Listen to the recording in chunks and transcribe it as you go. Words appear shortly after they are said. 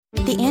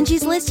The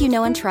Angie's List you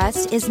know and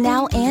trust is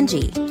now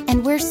Angie,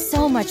 and we're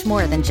so much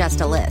more than just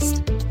a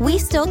list. We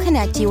still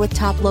connect you with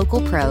top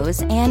local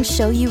pros and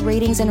show you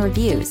ratings and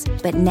reviews,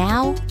 but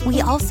now we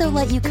also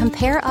let you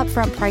compare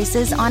upfront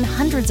prices on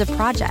hundreds of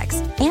projects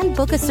and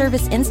book a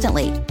service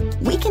instantly.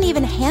 We can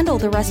even handle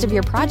the rest of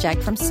your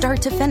project from start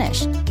to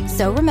finish.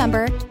 So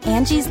remember,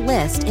 Angie's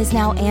List is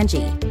now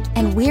Angie,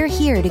 and we're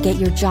here to get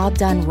your job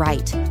done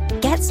right.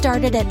 Get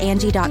started at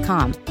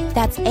Angie.com.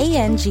 That's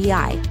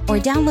ANGI, or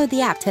download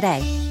the app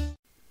today.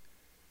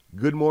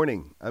 Good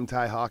morning, I'm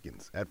Ty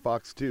Hawkins at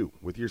Fox 2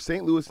 with your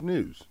St. Louis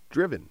news,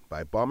 driven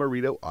by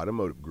Bommarito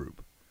Automotive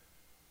Group.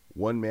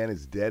 One man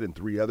is dead and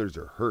 3 others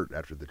are hurt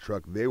after the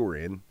truck they were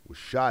in was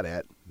shot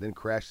at, then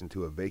crashed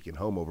into a vacant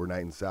home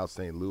overnight in South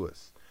St.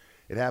 Louis.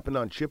 It happened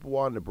on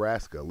Chippewa,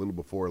 Nebraska, a little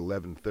before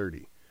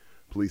 11:30.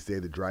 Police say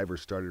the driver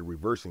started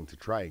reversing to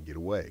try and get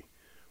away.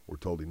 We're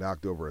told he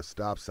knocked over a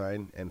stop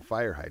sign and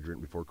fire hydrant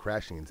before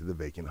crashing into the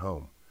vacant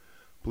home.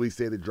 Police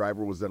say the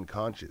driver was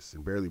unconscious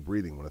and barely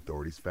breathing when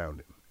authorities found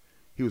him.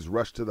 He was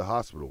rushed to the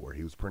hospital where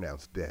he was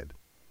pronounced dead.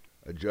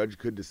 A judge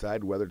could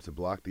decide whether to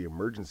block the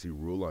emergency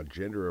rule on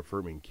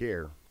gender-affirming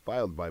care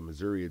filed by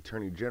Missouri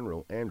Attorney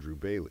General Andrew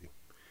Bailey.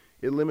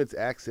 It limits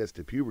access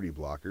to puberty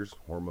blockers,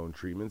 hormone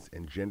treatments,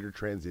 and gender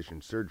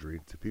transition surgery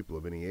to people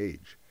of any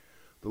age.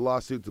 The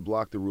lawsuit to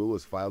block the rule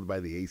is filed by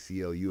the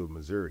ACLU of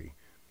Missouri.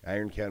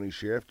 Iron County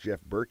Sheriff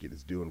Jeff Burkett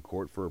is due in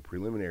court for a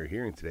preliminary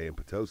hearing today in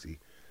Potosi.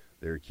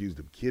 They're accused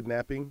of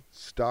kidnapping,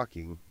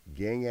 stalking,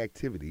 gang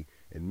activity,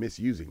 and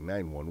misusing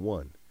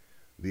 911.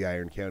 The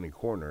Iron County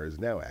coroner is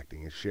now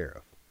acting as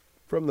sheriff.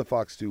 From the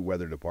Fox 2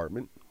 Weather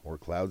Department, more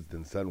clouds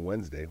than sun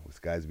Wednesday, with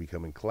skies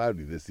becoming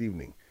cloudy this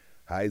evening.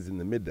 Highs in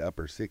the mid to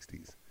upper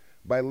 60s.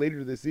 By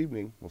later this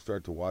evening, we'll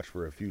start to watch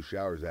for a few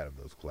showers out of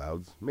those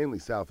clouds, mainly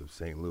south of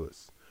St.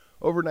 Louis.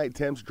 Overnight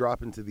temps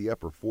drop into the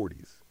upper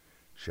 40s.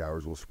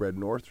 Showers will spread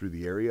north through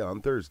the area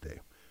on Thursday.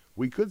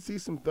 We could see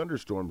some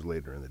thunderstorms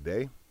later in the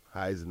day.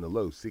 Highs in the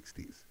low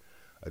 60s.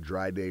 A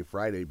dry day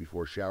Friday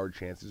before shower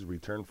chances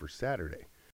return for Saturday.